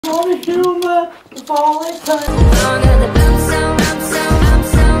On a humour before it turns.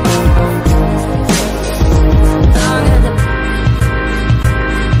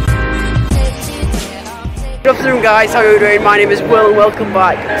 Good afternoon guys, how are you doing? My name is Will and welcome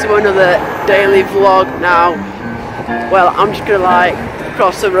back to another daily vlog. Now, well, I'm just gonna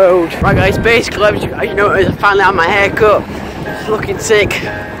cross the road. Right guys, basically as you know, I finally had my hair cut. It's looking sick.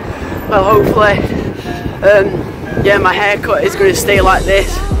 Well, hopefully, yeah, my haircut is gonna stay like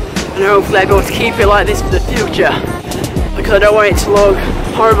this. And hopefully I'll be able to keep it like this for the future, because I don't want it to look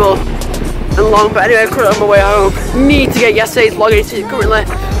horrible and long. But anyway, I'm currently on my way home. Need to get yesterday's vlog. It's currently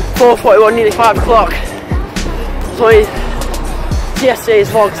 4:41, nearly 5 o'clock. So yesterday's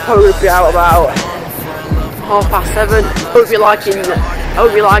vlog's probably be out about 7:30. I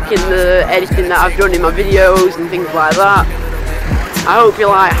hope you're liking the editing that I've done in my videos and things like that. I hope you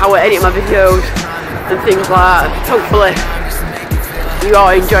like how I edit my videos and things like that. Hopefully you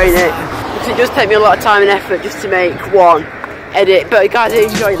are enjoying it, because it does take me a lot of time and effort just to make one edit. But guys, I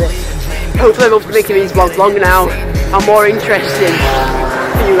enjoy this. Hopefully I'm able to make these vlogs longer now. I'm more interesting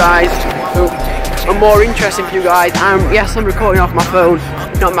for you guys. I'm more interesting for you guys. Yes, I'm recording off my phone,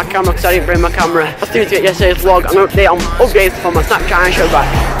 not my camera, because I didn't bring my camera. I still need to get yesterday's vlog. I'm going to update from my Snapchat and show back.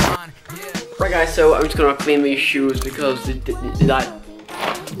 Right guys, so I'm just going to clean these shoes because they're like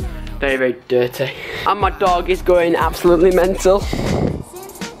very, very dirty. And my dog is going absolutely mental.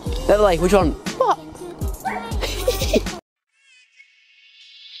 They're like, which one? What?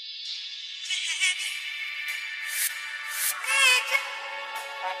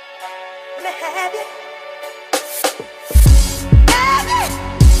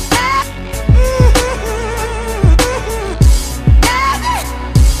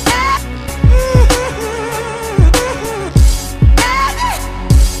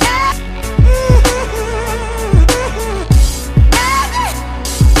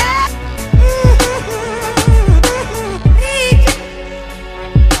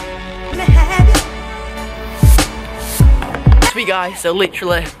 Sweet guys, so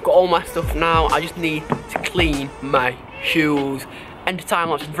literally got all my stuff now. I just need to clean my shoes. End of time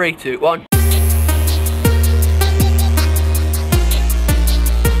lapse in 3, 2, 1.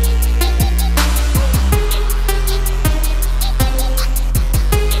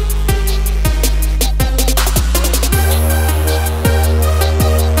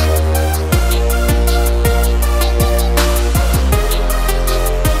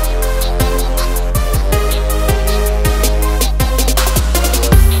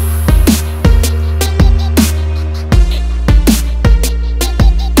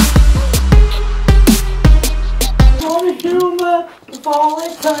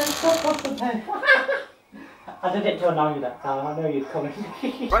 I did it to annoy you that time, I know you're coming.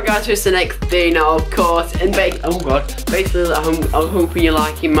 Right guys, so it's the next day now, of course, and basically I'm hoping you're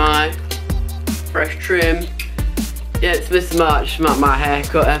liking my fresh trim. Yeah, it's Mr. March, my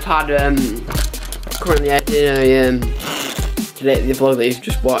haircut. I've had, currently editing the vlog that you've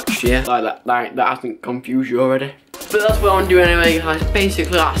just watched, yeah, like that hasn't confused you already. But that's what I'm doing anyway guys,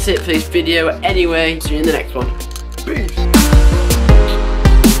 basically that's it for this video anyway, see you in the next one. Peace!